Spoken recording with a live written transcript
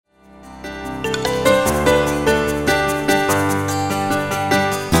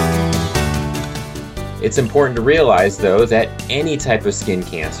It's important to realize, though, that any type of skin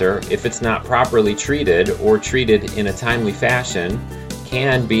cancer, if it's not properly treated or treated in a timely fashion,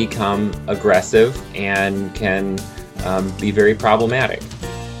 can become aggressive and can be very problematic.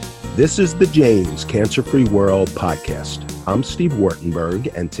 This is the James Cancer-Free World podcast. I'm Steve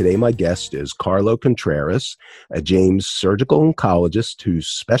Wartenberg, and today my guest is Carlo Contreras, a James surgical oncologist who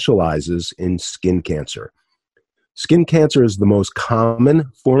specializes in skin cancer. Skin cancer is the most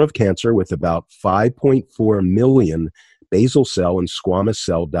common form of cancer, with about 5.4 million basal cell and squamous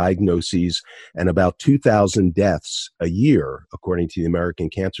cell diagnoses and about 2,000 deaths a year, according to the American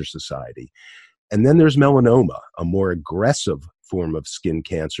Cancer Society. And then there's melanoma, a more aggressive form of skin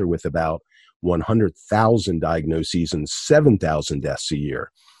cancer with about 100,000 diagnoses and 7,000 deaths a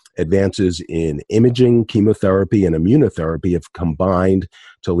year. Advances in imaging, chemotherapy, and immunotherapy have combined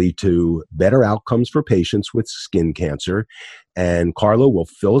to lead to better outcomes for patients with skin cancer. And Carlo will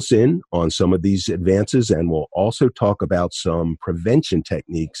fill us in on some of these advances, and we'll also talk about some prevention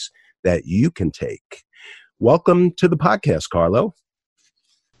techniques that you can take. Welcome to the podcast, Carlo.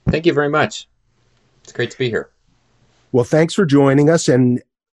 Thank you very much. It's great to be here. Well, thanks for joining us. And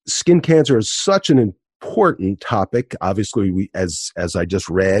skin cancer is such an important topic. Obviously, as I just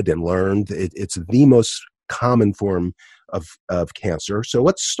read and learned, it's the most common form of cancer. So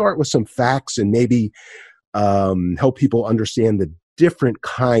let's start with some facts and maybe help people understand the different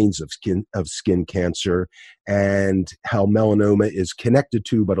kinds of skin cancer and how melanoma is connected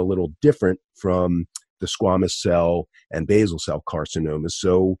to, but a little different from, the squamous cell and basal cell carcinomas.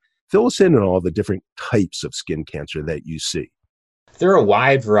 So fill us in on all the different types of skin cancer that you see. There are a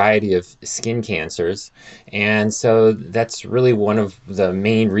wide variety of skin cancers, and so that's really one of the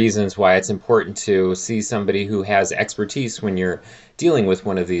main reasons why it's important to see somebody who has expertise when you're dealing with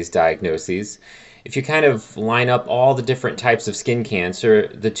one of these diagnoses. If you kind of line up all the different types of skin cancer,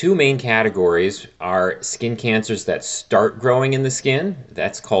 the two main categories are skin cancers that start growing in the skin.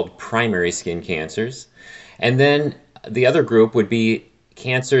 That's called primary skin cancers. And then the other group would be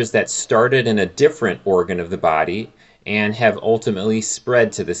cancers that started in a different organ of the body and have ultimately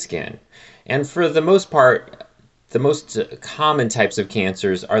spread to the skin. And for the most part, the most common types of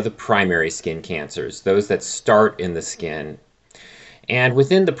cancers are the primary skin cancers, those that start in the skin. And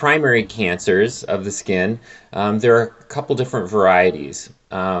within the primary cancers of the skin, there are a couple different varieties.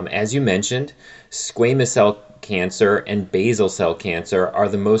 As you mentioned, squamous cell cancer and basal cell cancer are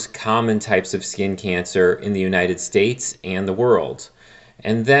the most common types of skin cancer in the United States and the world.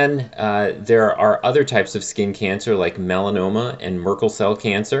 And then there are other types of skin cancer like melanoma and Merkel cell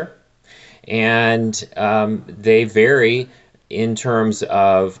cancer. And they vary in terms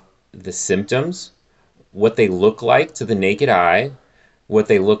of the symptoms, what they look like to the naked eye, what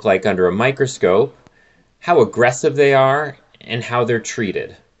they look like under a microscope, how aggressive they are, and how they're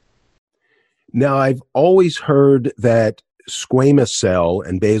treated. Now, I've always heard that squamous cell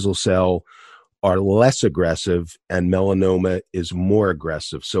and basal cell are less aggressive and melanoma is more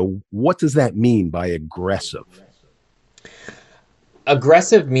aggressive. So what does that mean by aggressive?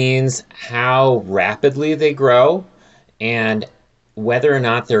 Aggressive means how rapidly they grow and whether or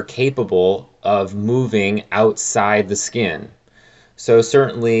not they're capable of moving outside the skin. So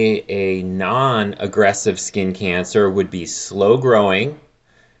certainly a non-aggressive skin cancer would be slow growing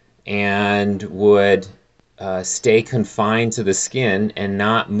and would stay confined to the skin and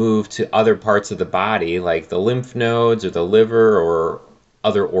not move to other parts of the body like the lymph nodes or the liver or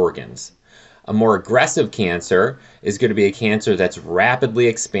other organs. A more aggressive cancer is going to be a cancer that's rapidly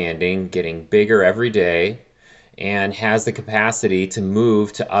expanding, getting bigger every day, and has the capacity to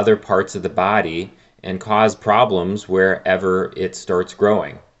move to other parts of the body and cause problems wherever it starts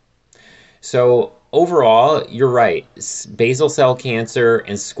growing. So overall, you're right. Basal cell cancer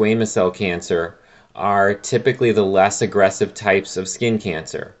and squamous cell cancer are typically the less aggressive types of skin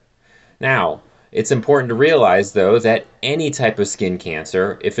cancer. Now, it's important to realize, though, that any type of skin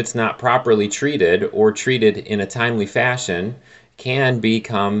cancer, if it's not properly treated or treated in a timely fashion, can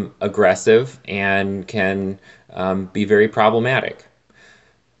become aggressive and can be very problematic.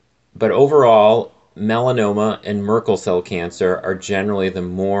 But overall, melanoma and Merkel cell cancer are generally the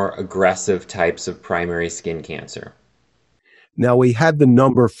more aggressive types of primary skin cancer. Now, we had the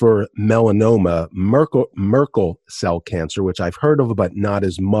number for melanoma, Merkel cell cancer, which I've heard of, but not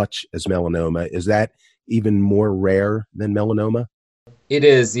as much as melanoma. Is that even more rare than melanoma? It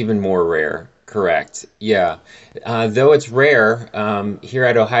is even more rare, correct. Yeah. Though it's rare, here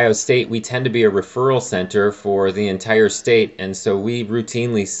at Ohio State, we tend to be a referral center for the entire state, and so we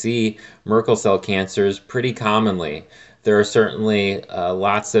routinely see Merkel cell cancers pretty commonly. There are certainly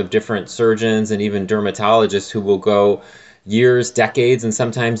lots of different surgeons and even dermatologists who will go years, decades, and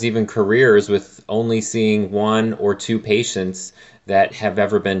sometimes even careers with only seeing one or two patients that have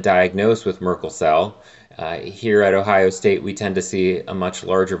ever been diagnosed with Merkel cell. Here at Ohio State, we tend to see a much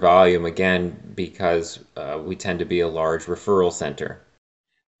larger volume, again, because we tend to be a large referral center.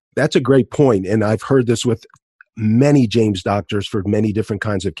 That's a great point, and I've heard this with many James doctors for many different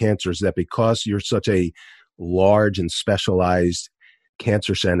kinds of cancers, that because you're such a large and specialized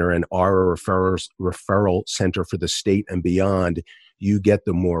cancer center and are a referral center for the state and beyond, you get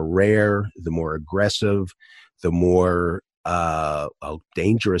the more rare, the more aggressive, the more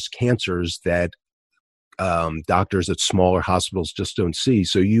dangerous cancers that doctors at smaller hospitals just don't see.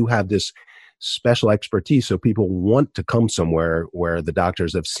 So you have this special expertise. So people want to come somewhere where the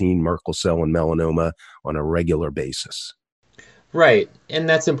doctors have seen Merkel cell and melanoma on a regular basis. Right. And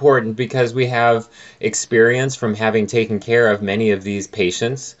that's important because we have experience from having taken care of many of these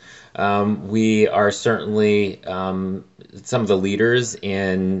patients. We are certainly some of the leaders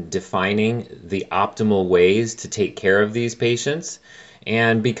in defining the optimal ways to take care of these patients.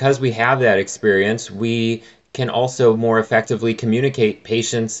 And because we have that experience, we can also more effectively communicate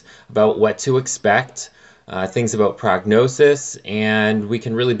patients about what to expect, things about prognosis, and we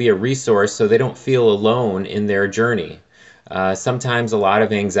can really be a resource so they don't feel alone in their journey. Sometimes a lot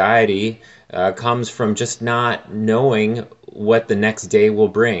of anxiety comes from just not knowing what the next day will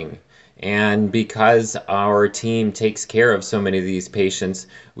bring. And because our team takes care of so many of these patients,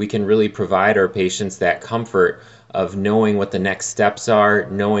 we can really provide our patients that comfort of knowing what the next steps are,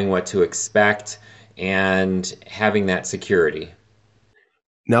 knowing what to expect, and having that security.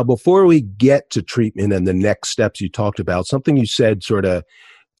 Now, before we get to treatment and the next steps you talked about, something you said sort of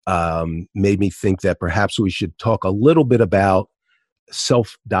made me think that perhaps we should talk a little bit about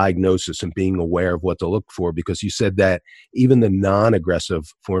self-diagnosis and being aware of what to look for, because you said that even the non-aggressive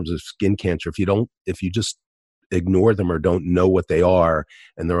forms of skin cancer, if you just ignore them or don't know what they are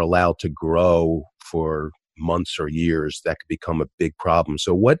and they're allowed to grow for months or years, that could become a big problem.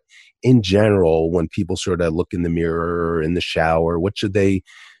 So what, in general, when people sort of look in the mirror or in the shower, what should they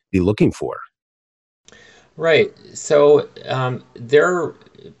be looking for? Right. So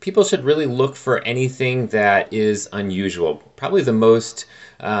people should really look for anything that is unusual. Probably the most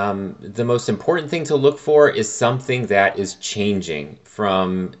important thing to look for is something that is changing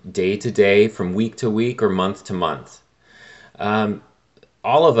from day to day, from week to week, or month to month.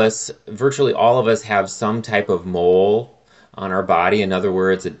 Virtually all of us, have some type of mole on our body. In other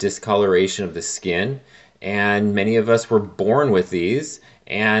words, a discoloration of the skin. And many of us were born with these,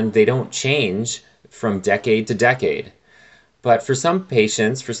 and they don't change from decade to decade. But for some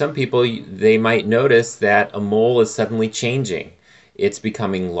patients, for some people, they might notice that a mole is suddenly changing. It's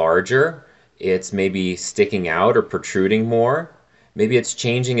becoming larger. It's maybe sticking out or protruding more. Maybe it's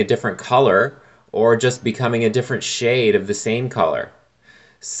changing a different color or just becoming a different shade of the same color.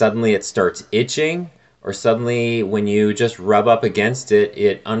 Suddenly it starts itching, or suddenly when you just rub up against it,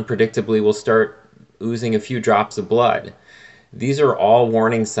 it unpredictably will start oozing a few drops of blood. These are all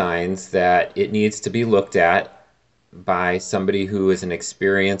warning signs that it needs to be looked at by somebody who is an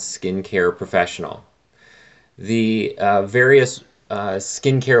experienced skincare professional. The various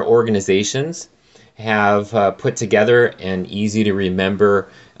skincare organizations have put together an easy to remember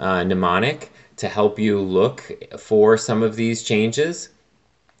mnemonic to help you look for some of these changes.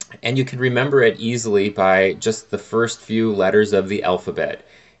 And you can remember it easily by just the first few letters of the alphabet: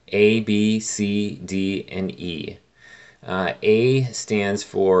 A, B, C, D, and E. A stands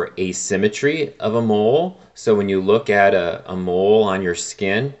for asymmetry of a mole. So when you look at a mole on your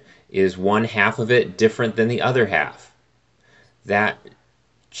skin, is one half of it different than the other half? That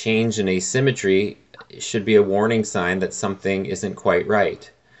change in asymmetry should be a warning sign that something isn't quite right.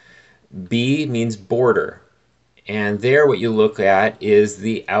 B means border. And there what you look at is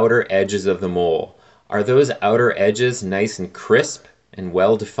the outer edges of the mole. Are those outer edges nice and crisp and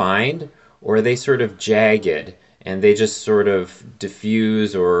well defined, or are they sort of jagged and they just sort of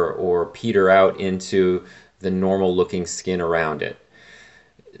diffuse or peter out into the normal looking skin around it?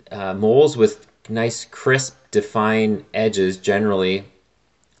 Moles with nice crisp defined edges generally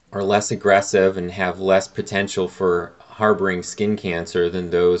are less aggressive and have less potential for harboring skin cancer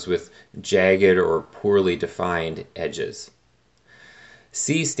than those with jagged or poorly defined edges.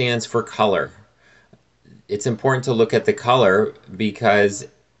 C stands for color. It's important to look at the color because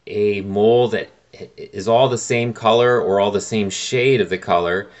a mole that is all the same color or all the same shade of the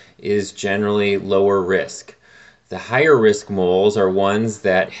color is generally lower risk. The higher risk moles are ones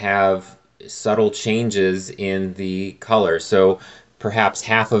that have subtle changes in the color. So perhaps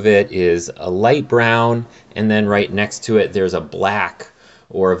half of it is a light brown, and then right next to it there's a black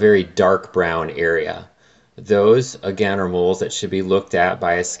or a very dark brown area. Those, again, are moles that should be looked at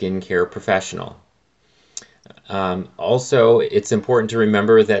by a skincare professional. Also, it's important to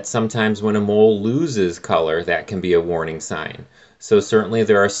remember that sometimes when a mole loses color, that can be a warning sign. So certainly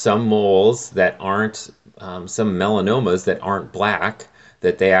there are some moles that aren't, some melanomas that aren't black,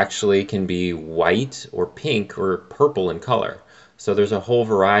 that they actually can be white or pink or purple in color. So there's a whole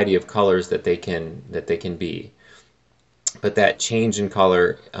variety of colors that they can be. But that change in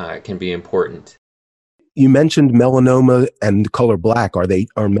color can be important. You mentioned melanoma and color black. Are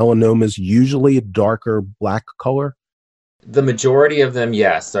melanomas usually a darker black color? The majority of them,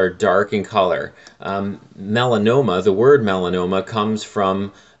 yes, are dark in color. Melanoma, the word melanoma, comes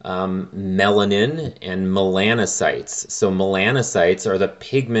from melanin and melanocytes. So melanocytes are the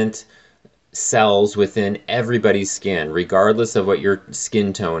pigment cells within everybody's skin, regardless of what your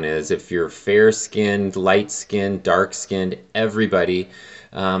skin tone is. If you're fair skinned, light skinned, dark skinned, everybody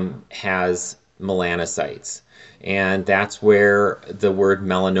has melanocytes. And that's where the word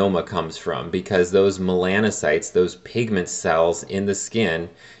melanoma comes from, because those melanocytes, those pigment cells in the skin,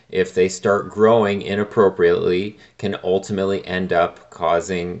 if they start growing inappropriately, can ultimately end up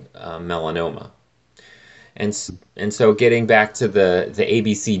causing melanoma. And so getting back to the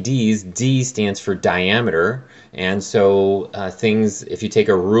ABCDs, D stands for diameter. And so things, if you take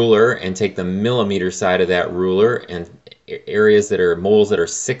a ruler and take the millimeter side of that ruler, and areas that are moles that are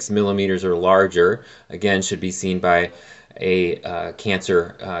 6 millimeters or larger, again, should be seen by a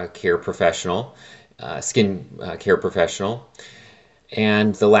cancer care professional, skin care professional.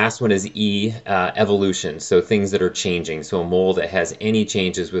 And the last one is E, evolution. So things that are changing. So a mole that has any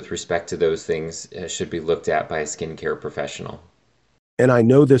changes with respect to those things should be looked at by a skincare professional. And I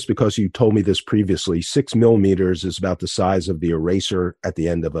know this because you told me this previously. 6 millimeters is about the size of the eraser at the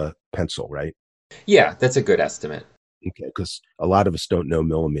end of a pencil, right? Yeah, that's a good estimate. Okay, because a lot of us don't know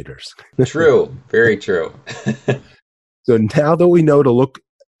millimeters. True, very true. So now that we know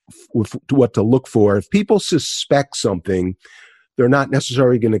what to look for, if people suspect something, they're not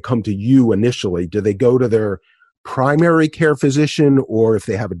necessarily going to come to you initially. Do they go to their primary care physician, or if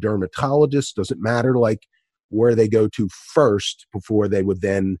they have a dermatologist, does it matter like where they go to first before they would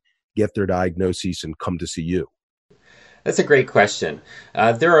then get their diagnosis and come to see you? That's a great question.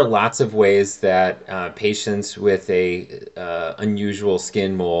 There are lots of ways that patients with a unusual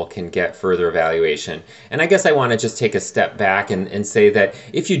skin mole can get further evaluation. And I guess I want to just take a step back and say that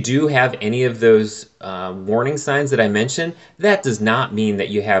if you do have any of those warning signs that I mentioned, that does not mean that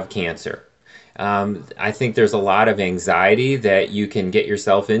you have cancer. I think there's a lot of anxiety that you can get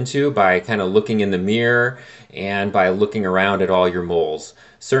yourself into by kind of looking in the mirror and by looking around at all your moles.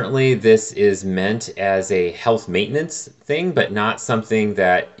 Certainly, this is meant as a health maintenance thing, but not something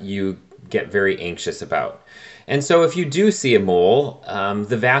that you get very anxious about. And so if you do see a mole,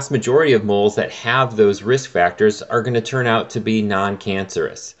 the vast majority of moles that have those risk factors are going to turn out to be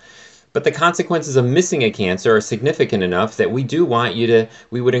non-cancerous. But the consequences of missing a cancer are significant enough that we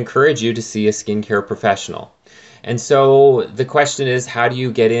would encourage you to see a skincare professional. And so the question is, how do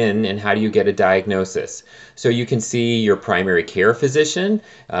you get in and how do you get a diagnosis? So you can see your primary care physician,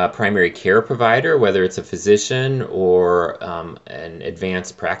 primary care provider, whether it's a physician or an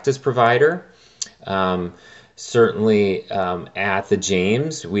advanced practice provider. Certainly at the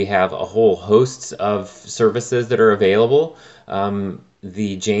James, we have a whole host of services that are available.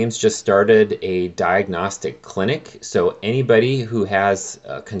 The James just started a diagnostic clinic, so anybody who has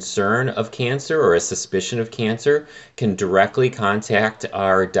a concern of cancer or a suspicion of cancer can directly contact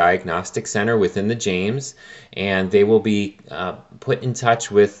our diagnostic center within the James, and they will be put in touch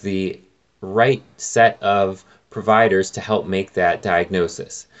with the right set of providers to help make that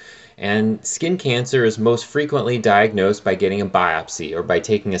diagnosis. And skin cancer is most frequently diagnosed by getting a biopsy or by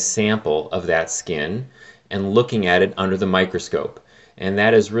taking a sample of that skin and looking at it under the microscope. And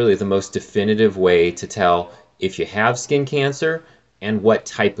that is really the most definitive way to tell if you have skin cancer and what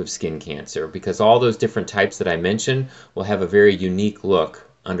type of skin cancer, because all those different types that I mentioned will have a very unique look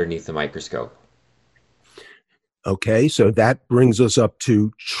underneath the microscope. Okay, so that brings us up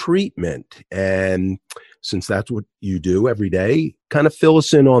to treatment. And since that's what you do every day, kind of fill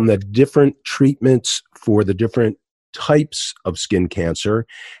us in on the different treatments for the different types of skin cancer.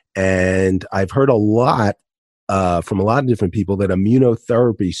 And I've heard a lot from a lot of different people that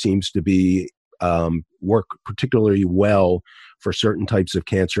immunotherapy seems to be work particularly well for certain types of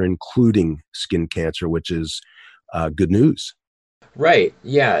cancer, including skin cancer, which is good news. Right.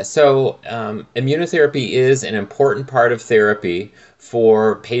 Yeah. So immunotherapy is an important part of therapy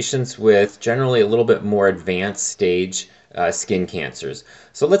for patients with generally a little bit more advanced stage skin cancers.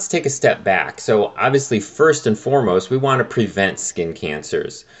 So let's take a step back. So obviously, first and foremost, we want to prevent skin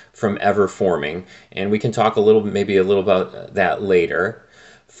cancers from ever forming, and we can talk maybe a little about that later.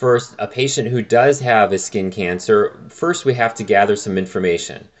 First, a patient who does have a skin cancer, first we have to gather some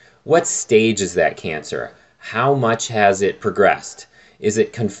information. What stage is that cancer? How much has it progressed? Is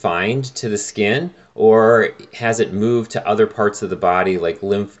it confined to the skin, or has it moved to other parts of the body like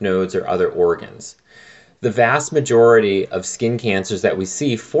lymph nodes or other organs? The vast majority of skin cancers that we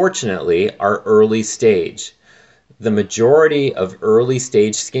see, fortunately, are early stage. The majority of early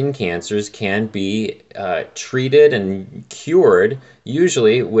stage skin cancers can be treated and cured,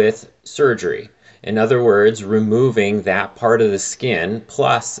 usually with surgery. In other words, removing that part of the skin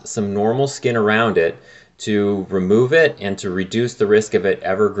plus some normal skin around it to remove it and to reduce the risk of it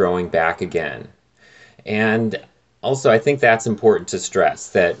ever growing back again. And also, I think that's important to stress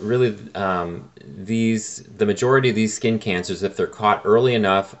that really the majority of these skin cancers, if they're caught early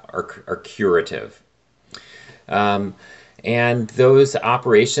enough, are curative. Um, and those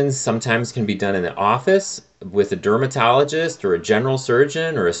operations sometimes can be done in the office with a dermatologist or a general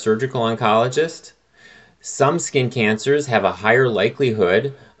surgeon or a surgical oncologist. Some skin cancers have a higher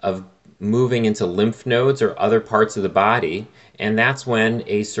likelihood of moving into lymph nodes or other parts of the body, and that's when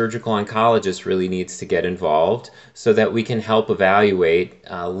a surgical oncologist really needs to get involved so that we can help evaluate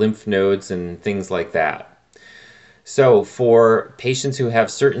lymph nodes and things like that. So for patients who have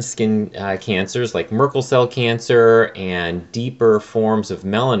certain skin cancers like Merkel cell cancer and deeper forms of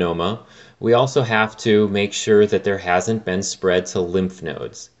melanoma, we also have to make sure that there hasn't been spread to lymph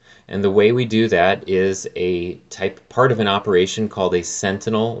nodes. And the way we do that is a part of an operation called a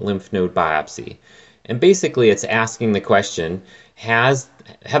sentinel lymph node biopsy. And basically it's asking the question, have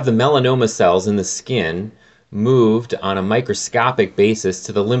the melanoma cells in the skin moved on a microscopic basis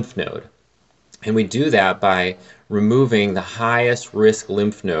to the lymph node? And we do that by removing the highest risk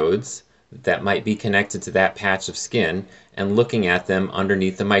lymph nodes that might be connected to that patch of skin and looking at them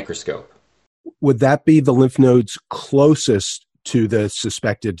underneath the microscope. Would that be the lymph nodes closest to the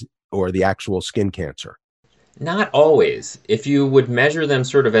suspected or the actual skin cancer? Not always. If you would measure them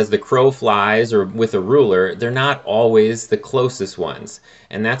sort of as the crow flies or with a ruler, they're not always the closest ones.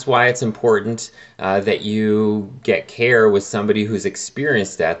 And that's why it's important that you get care with somebody who's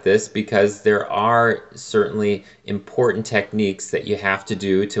experienced at this, because there are certainly important techniques that you have to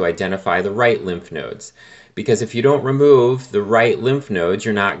do to identify the right lymph nodes. Because if you don't remove the right lymph nodes,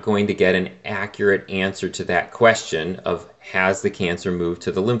 you're not going to get an accurate answer to that question of has the cancer moved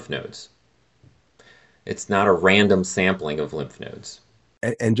to the lymph nodes. It's not a random sampling of lymph nodes.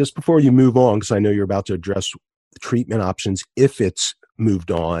 And just before you move on, because I know you're about to address the treatment options if it's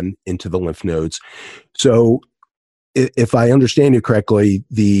moved on into the lymph nodes. So if I understand you correctly,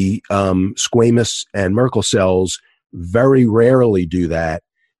 the squamous and Merkel cells very rarely do that,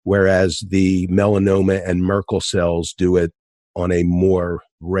 whereas the melanoma and Merkel cells do it on a more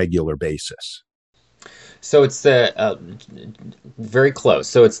regular basis. So it's the very close.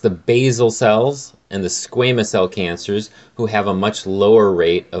 So it's the basal cells and the squamous cell cancers who have a much lower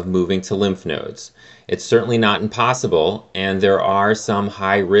rate of moving to lymph nodes. It's certainly not impossible, and there are some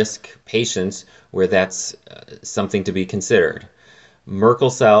high-risk patients where that's something to be considered. Merkel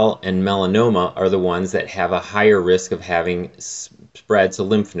cell and melanoma are the ones that have a higher risk of having spread to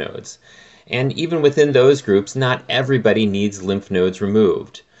lymph nodes. And even within those groups, not everybody needs lymph nodes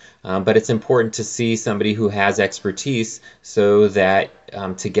removed. But it's important to see somebody who has expertise so that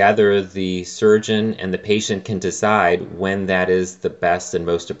together the surgeon and the patient can decide when that is the best and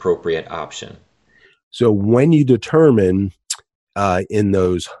most appropriate option. So when you determine in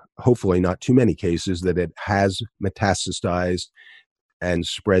those, hopefully not too many cases, that it has metastasized and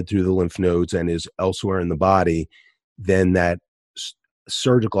spread through the lymph nodes and is elsewhere in the body, then that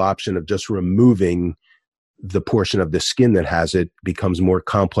surgical option of just removing the portion of the skin that has it becomes more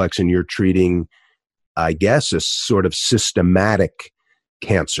complex, and you're treating, I guess, a sort of systematic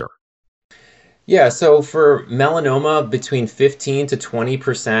cancer. Yeah, so for melanoma, between 15 to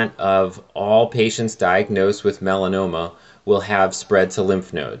 20% of all patients diagnosed with melanoma will have spread to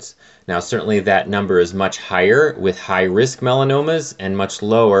lymph nodes. Now, certainly that number is much higher with high-risk melanomas and much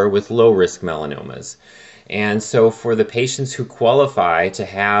lower with low-risk melanomas. And so for the patients who qualify to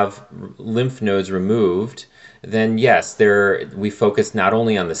have lymph nodes removed, then yes, we focus not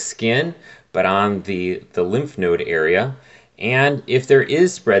only on the skin, but on the lymph node area. And if there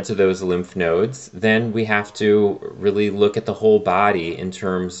is spread to those lymph nodes, then we have to really look at the whole body in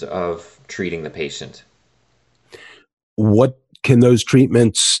terms of treating the patient. What can those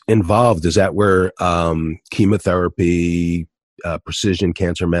treatments involve? Is that where chemotherapy, precision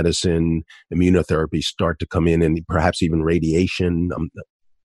cancer medicine, immunotherapy start to come in, and perhaps even radiation?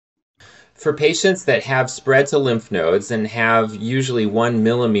 For patients that have spread to lymph nodes and have usually 1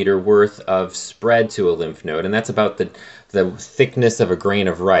 millimeter worth of spread to a lymph node, and that's about the thickness of a grain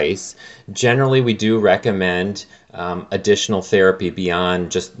of rice, generally we do recommend additional therapy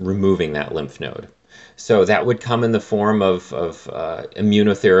beyond just removing that lymph node. So that would come in the form of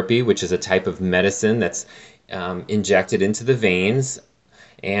immunotherapy, which is a type of medicine that's injected into the veins,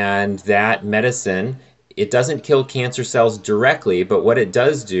 and that medicine, it doesn't kill cancer cells directly, but what it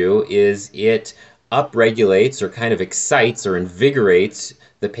does do is it upregulates or kind of excites or invigorates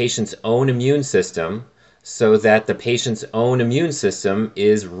the patient's own immune system so that the patient's own immune system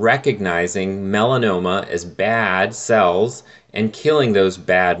is recognizing melanoma as bad cells and killing those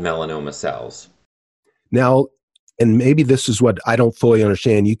bad melanoma cells. Now, and maybe this is what I don't fully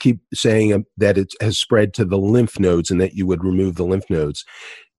understand. You keep saying that it has spread to the lymph nodes and that you would remove the lymph nodes.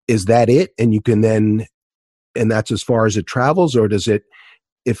 Is that it? And you can then, and that's as far as it travels, or does it,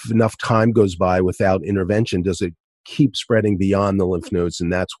 if enough time goes by without intervention, does it keep spreading beyond the lymph nodes,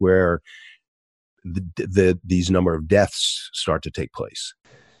 and that's where these number of deaths start to take place?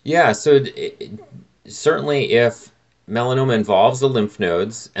 Yeah, so certainly if melanoma involves the lymph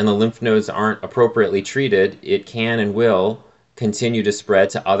nodes and the lymph nodes aren't appropriately treated, it can and will continue to spread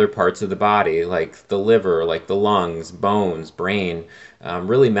to other parts of the body, like the liver, like the lungs, bones, brain.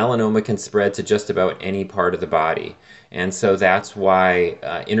 Really, melanoma can spread to just about any part of the body. And so that's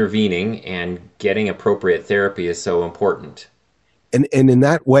why intervening and getting appropriate therapy is so important. And in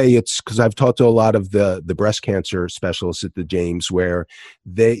that way, it's because I've talked to a lot of the breast cancer specialists at the James, where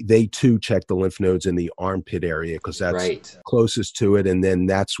they too check the lymph nodes in the armpit area because that's right. Closest to it, and then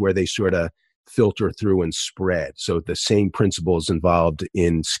that's where they sort of filter through and spread. So the same principle is involved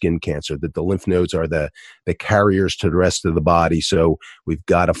in skin cancer, that the lymph nodes are the carriers to the rest of the body. So we've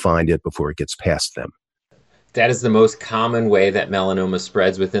got to find it before it gets past them. That is the most common way that melanoma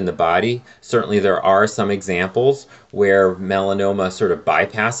spreads within the body. Certainly there are some examples where melanoma sort of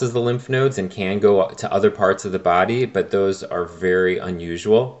bypasses the lymph nodes and can go to other parts of the body, but those are very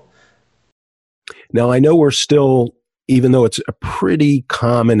unusual. Now, I know we're still, even though it's a pretty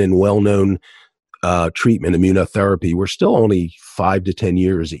common and well-known treatment, immunotherapy, we're still only 5 to 10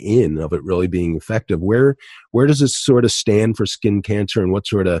 years in of it really being effective. Where does this sort of stand for skin cancer, and what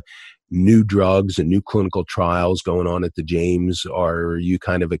sort of new drugs and new clinical trials going on at the James are you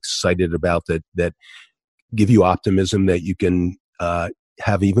kind of excited about that give you optimism that you can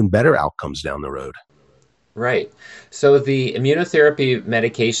have even better outcomes down the road? Right. So the immunotherapy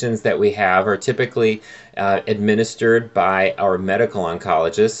medications that we have are typically administered by our medical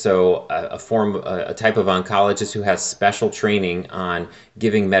oncologist. So a type of oncologist who has special training on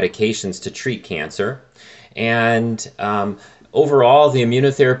giving medications to treat cancer. And overall, the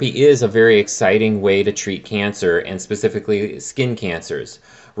immunotherapy is a very exciting way to treat cancer, and specifically skin cancers.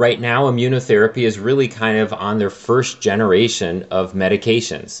 Right now, immunotherapy is really kind of on their first generation of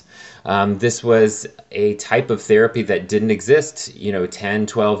medications. This was a type of therapy that didn't exist, 10,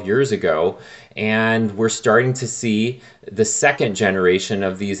 12 years ago, and we're starting to see the second generation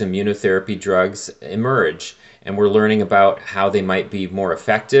of these immunotherapy drugs emerge. And we're learning about how they might be more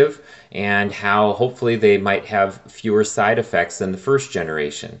effective and how hopefully they might have fewer side effects than the first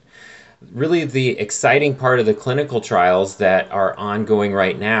generation. Really, the exciting part of the clinical trials that are ongoing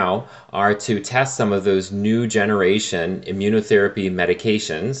right now are to test some of those new generation immunotherapy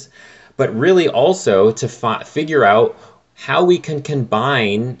medications, but really also to figure out how we can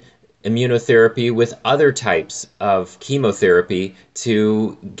combine immunotherapy with other types of chemotherapy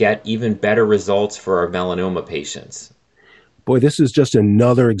to get even better results for our melanoma patients. Boy, this is just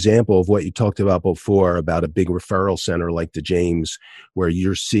another example of what you talked about before, about a big referral center like the James, where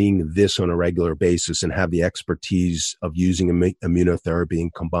you're seeing this on a regular basis and have the expertise of using immunotherapy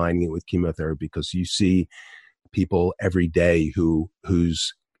and combining it with chemotherapy, because you see people every day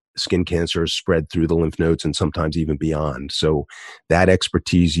whose skin cancer is spread through the lymph nodes and sometimes even beyond. So that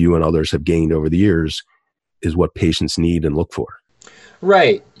expertise you and others have gained over the years is what patients need and look for.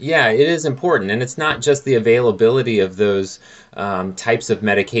 Right. Yeah, it is important. And it's not just the availability of those types of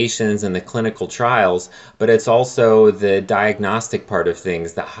medications and the clinical trials, but it's also the diagnostic part of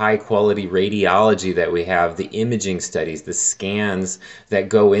things, the high quality radiology that we have, the imaging studies, the scans that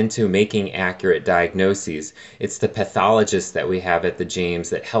go into making accurate diagnoses. It's the pathologists that we have at the James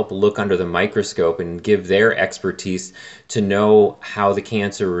that help look under the microscope and give their expertise to know how the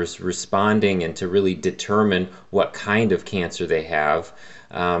cancer is responding and to really determine what kind of cancer they have.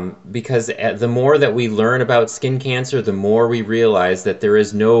 have. Because the more that we learn about skin cancer, the more we realize that there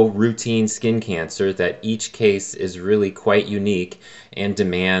is no routine skin cancer, that each case is really quite unique and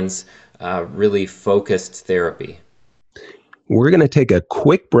demands really focused therapy. We're going to take a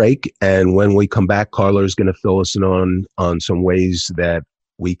quick break, and when we come back, Carlo is going to fill us in on some ways that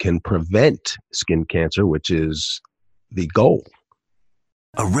we can prevent skin cancer, which is the goal.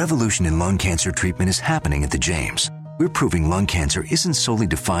 A revolution in lung cancer treatment is happening at the James. We're proving lung cancer isn't solely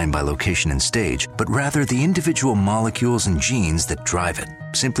defined by location and stage, but rather the individual molecules and genes that drive it.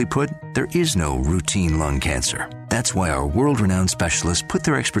 Simply put, there is no routine lung cancer. That's why our world-renowned specialists put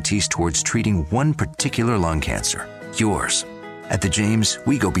their expertise towards treating one particular lung cancer, yours. At the James,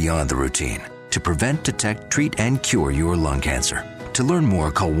 we go beyond the routine to prevent, detect, treat, and cure your lung cancer. To learn more,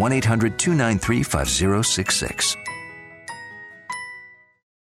 call 1-800-293-5066.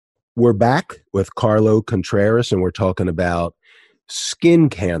 We're back with Carlo Contreras, and we're talking about skin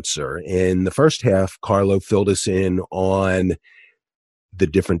cancer. In the first half, Carlo filled us in on the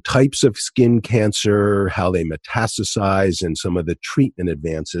different types of skin cancer, how they metastasize, and some of the treatment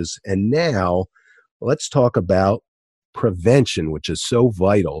advances. And now let's talk about prevention, which is so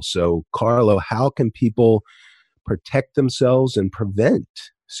vital. So, Carlo, how can people protect themselves and prevent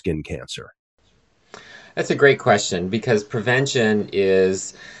skin cancer? That's a great question, because prevention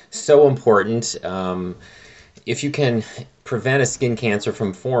is so important. If you can prevent a skin cancer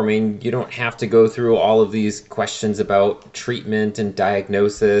from forming, you don't have to go through all of these questions about treatment and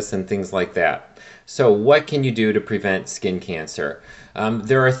diagnosis and things like that. So what can you do to prevent skin cancer?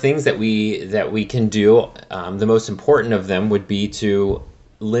 There are things that we can do. The most important of them would be to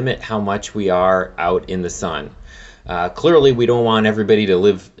limit how much we are out in the sun. Clearly, we don't want everybody to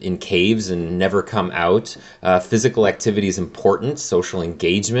live in caves and never come out. Physical activity is important. Social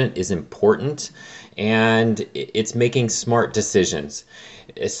engagement is important. And it's making smart decisions.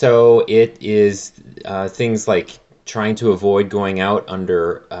 So it is things like trying to avoid going out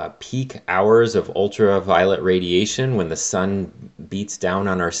under peak hours of ultraviolet radiation when the sun beats down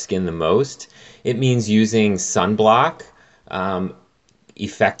on our skin the most. It means using sunblock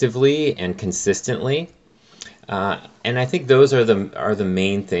effectively and consistently. And I think those are the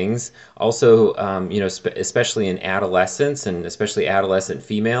main things. Also, especially in adolescents and especially adolescent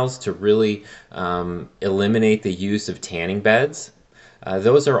females, to really eliminate the use of tanning beds.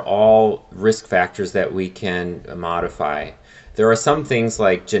 Those are all risk factors that we can modify. There are some things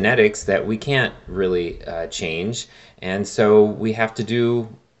like genetics that we can't really change, and so we have to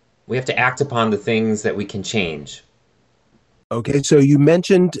act upon the things that we can change. Okay, so you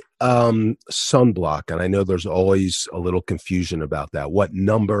mentioned sunblock, and I know there's always a little confusion about that. What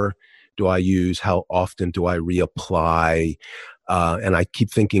number do I use? How often do I reapply? And I keep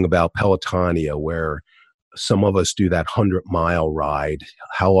thinking about Pelotonia, where some of us do that 100-mile ride.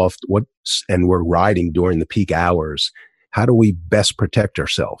 How often? And we're riding during the peak hours. How do we best protect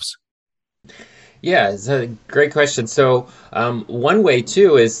ourselves? Yeah, it's a great question. So one way,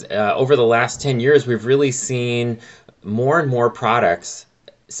 too, is over the last 10 years, we've really seen more and more products,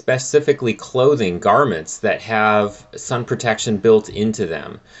 specifically clothing, garments that have sun protection built into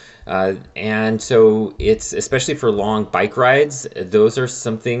them. And so it's, especially for long bike rides, those are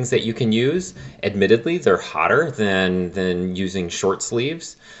some things that you can use. Admittedly, they're hotter than using short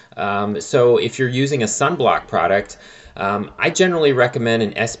sleeves. So if you're using a sunblock product, I generally recommend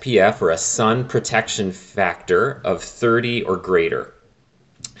an SPF, or a sun protection factor, of 30 or greater.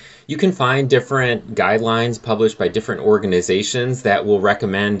 You can find different guidelines published by different organizations that will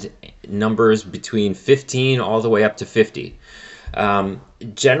recommend numbers between 15 all the way up to 50.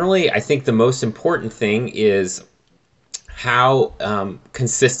 Generally, I think the most important thing is how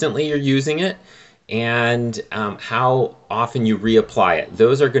consistently you're using it and how often you reapply it.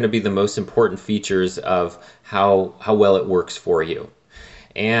 Those are going to be the most important features of how well it works for you.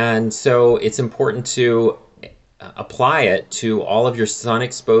 And so it's important to apply it to all of your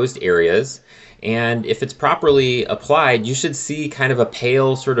sun-exposed areas. And if it's properly applied, you should see kind of a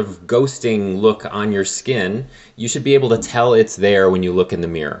pale sort of ghosting look on your skin. You should be able to tell it's there when you look in the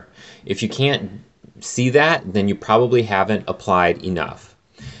mirror. If you can't see that, then you probably haven't applied enough.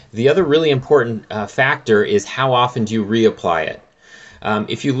 The other really important factor is how often do you reapply it.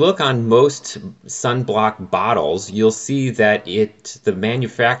 If you look on most sunblock bottles, you'll see that the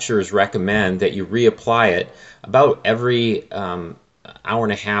manufacturers recommend that you reapply it about every hour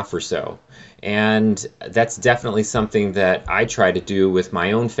and a half or so. And that's definitely something that I try to do with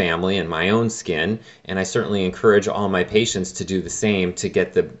my own family and my own skin, and I certainly encourage all my patients to do the same to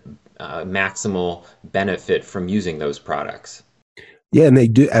get the maximal benefit from using those products. Yeah, and they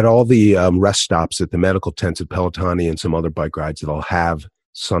do at all the rest stops at the medical tents at Peloton and some other bike rides, they'll have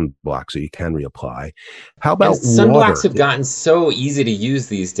sunblock so you can reapply. How And about sunblocks water? have gotten so easy to use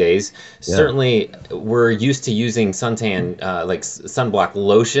these days. Yeah. Certainly, we're used to using suntan, sunblock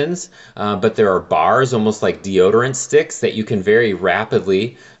lotions, but there are bars, almost like deodorant sticks, that you can very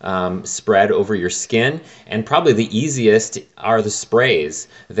rapidly spread over your skin. And probably the easiest are the sprays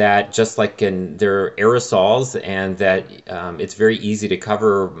that, just like they're aerosols, and that it's very easy to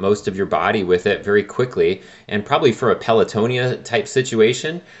cover most of your body with it very quickly. And probably for a Pelotonia type situation,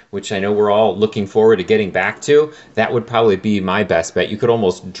 which I know we're all looking forward to getting back to, that would probably be my best bet. You could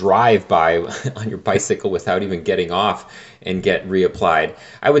almost drive by on your bicycle without even getting off and get reapplied.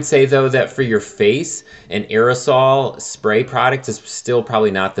 I would say, though, that for your face, an aerosol spray product is still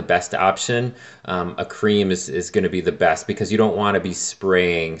probably not the best option. A cream is going to be the best, because you don't want to be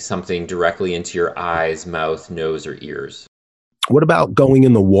spraying something directly into your eyes, mouth, nose, or ears. What about going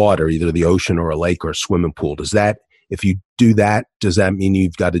in the water, either the ocean or a lake or a swimming pool? If you do that, does that mean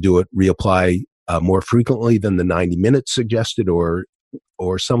you've got to reapply more frequently than the 90 minutes suggested, or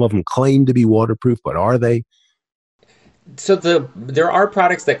some of them claim to be waterproof, but are they? So there are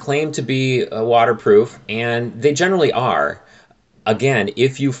products that claim to be waterproof, and they generally are. Again,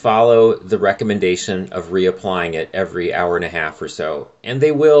 if you follow the recommendation of reapplying it every hour and a half or so, and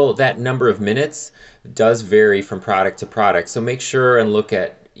that number of minutes does vary from product to product. So make sure and look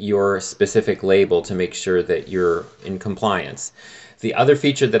at your specific label to make sure that you're in compliance. The other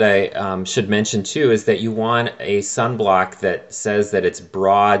feature that I should mention too is that you want a sunblock that says that it's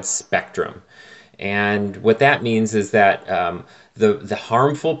broad spectrum. And what that means is that the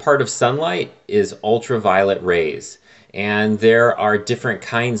harmful part of sunlight is ultraviolet rays. And there are different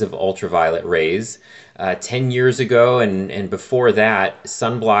kinds of ultraviolet rays. 10 years ago and before that,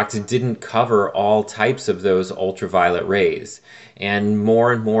 sunblocks didn't cover all types of those ultraviolet rays. And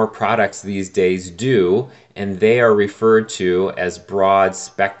more products these days do, and they are referred to as broad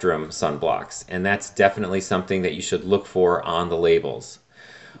spectrum sunblocks. And that's definitely something that you should look for on the labels.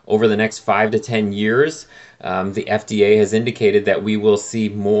 Over the next 5 to 10 years, the FDA has indicated that we will see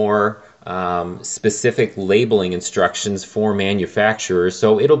more specific labeling instructions for manufacturers.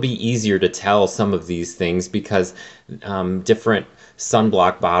 So it'll be easier to tell some of these things, because different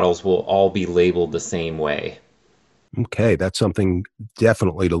sunblock bottles will all be labeled the same way. Okay, that's something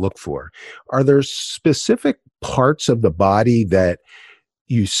definitely to look for. Are there specific parts of the body that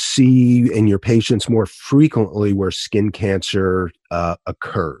you see in your patients more frequently where skin cancer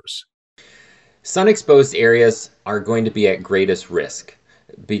occurs? Sun-exposed areas are going to be at greatest risk,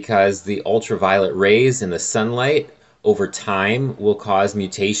 because the ultraviolet rays and the sunlight over time will cause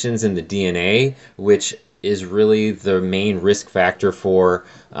mutations in the DNA, which is really the main risk factor for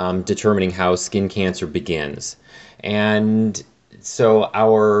determining how skin cancer begins. And so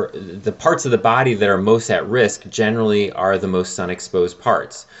the parts of the body that are most at risk generally are the most sun-exposed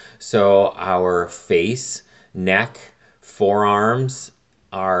parts. So our face, neck, forearms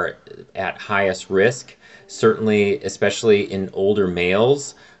are at highest risk. Certainly, especially in older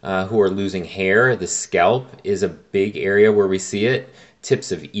males who are losing hair, the scalp is a big area where we see it.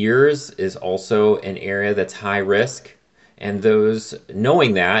 Tips of ears is also an area that's high risk. And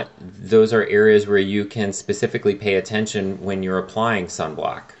knowing that, those are areas where you can specifically pay attention when you're applying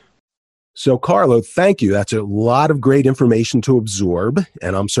sunblock. So, Carlo, thank you. That's a lot of great information to absorb,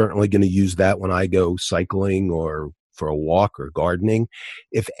 and I'm certainly going to use that when I go cycling or for a walk or gardening.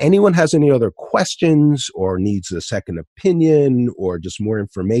 If anyone has any other questions or needs a second opinion or just more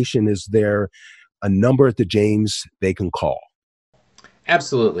information, is there a number at the James they can call?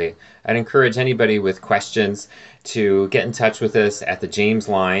 Absolutely. I'd encourage anybody with questions to get in touch with us at the James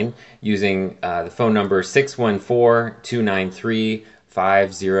line using the phone number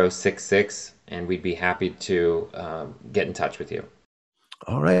 614-293-5066, and we'd be happy to get in touch with you.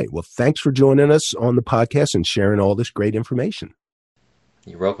 All right. Well, thanks for joining us on the podcast and sharing all this great information.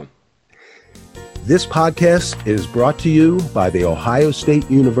 You're welcome. This podcast is brought to you by the Ohio State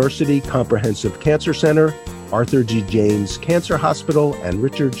University Comprehensive Cancer Center, Arthur G. James Cancer Hospital, and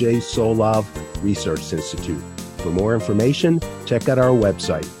Richard J. Solove Research Institute. For more information, check out our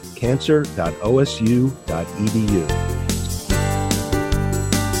website, cancer.osu.edu.